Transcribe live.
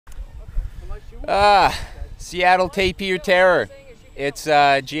Seattle Tapir Terror. It's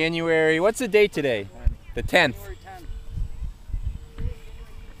January, what's the date today? The 10th.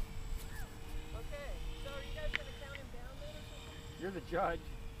 You're the judge.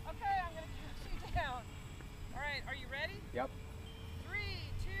 Okay, I'm going to count you down. All right, are you ready? Yep. 3,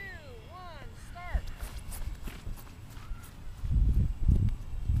 2, 1, start.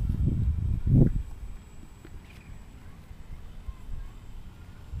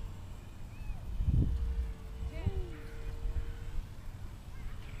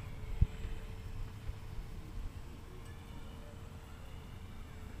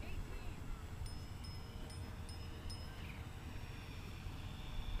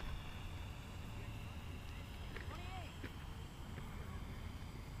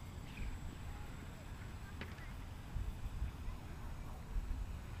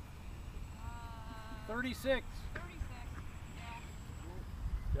 Uh, 36. 36. Yeah.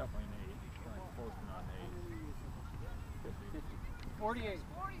 Definitely an 8. Close to not an 8. 50. 48.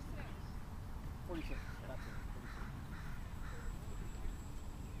 46. 46. That's it. 46.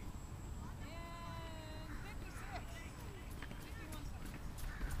 And 56. 51 seconds.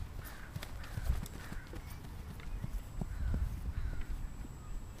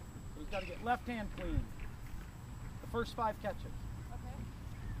 He's got to get left hand clean. The first 5 catches. Okay.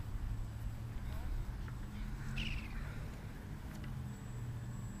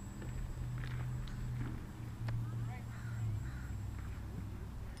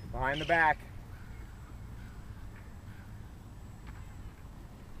 Behind the back.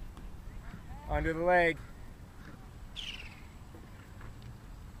 Under the leg.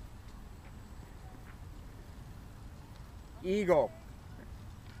 Eagle.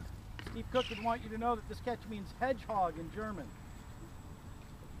 Steve Cook would want you to know that this catch means hedgehog in German.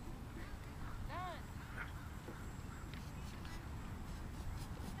 Done.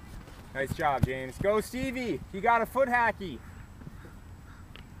 Nice job, James. Go, Stevie. You got a foot hacky.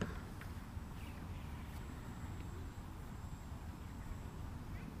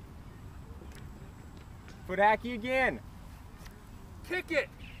 Foot hacky again. Kick it.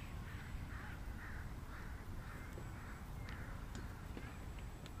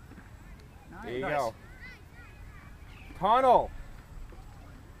 There you go. Tunnel.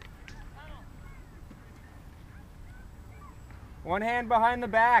 One hand behind the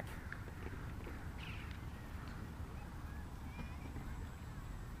back.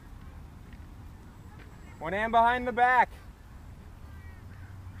 One hand behind the back.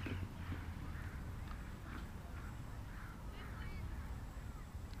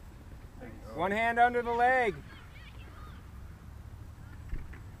 One hand under the leg.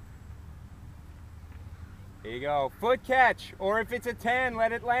 There you go. Foot catch, or if it's a 10,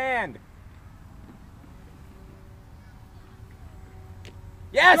 let it land.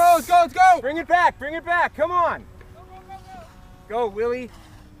 Yes! Let's go, let's go! Bring it back, come on. Go, go, go, go. Go, Willie.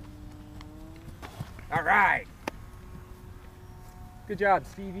 All right. Good job,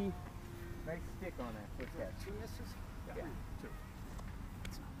 Stevie. Nice stick on that foot catch. 2 misses? Yeah. 2.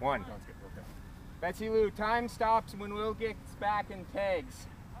 1. Sounds good, okay. Betsy Lou, time stops when Will gets back and tags.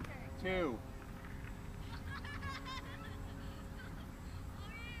 Okay. 2.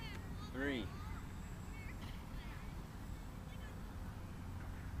 3.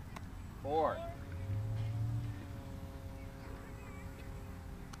 4.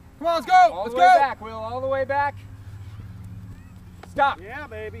 Come on, let's go! All Let's the way go! back, Will, all the way back. Stop. Yeah,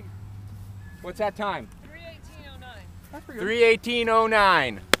 baby. What's that time? 3:18:09. That's pretty good.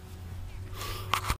 3:18:09.